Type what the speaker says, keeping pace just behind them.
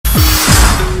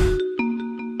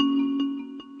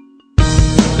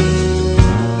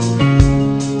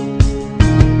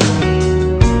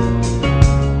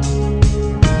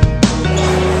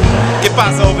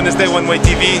desde One Way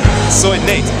TV. Soy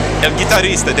Nate, el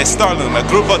guitarrista de STARLUME, el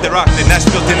grupo de rock de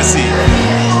Nashville, Tennessee.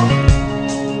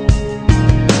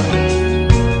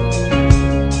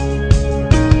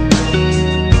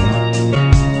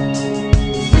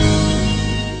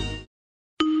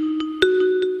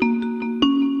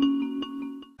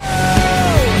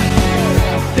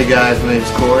 Hey guys, my name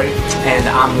is Corey. And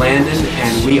I'm Landon,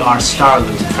 and we are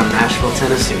STARLUME from Nashville,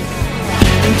 Tennessee.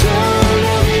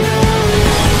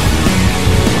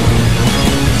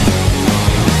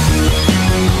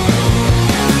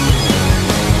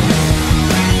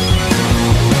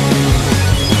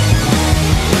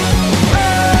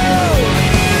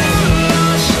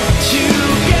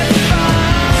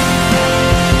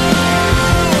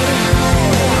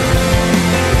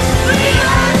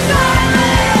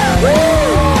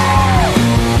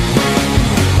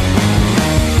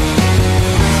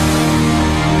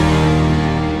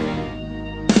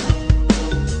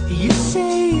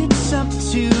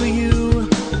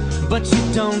 But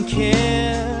you don't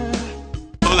care.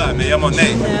 Hola, me llamo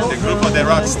Nate, del grupo de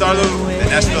rock STARLUME de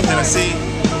Nashville, Tennessee.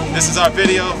 This is our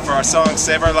video for our song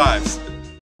Save Our Lives.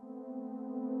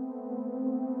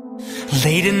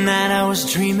 Late at night I was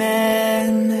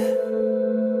dreaming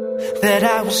that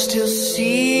I was still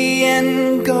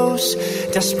seeing ghosts.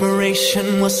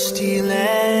 Desperation was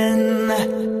stealing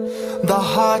the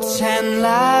hearts and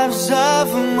lives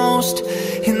of most.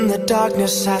 In the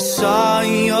darkness I saw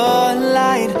your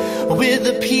light, with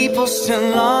the people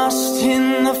still lost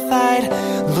in the fight,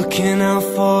 looking out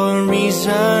for a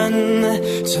reason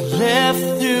to live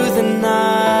through the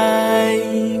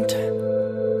night.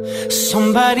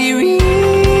 Somebody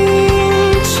read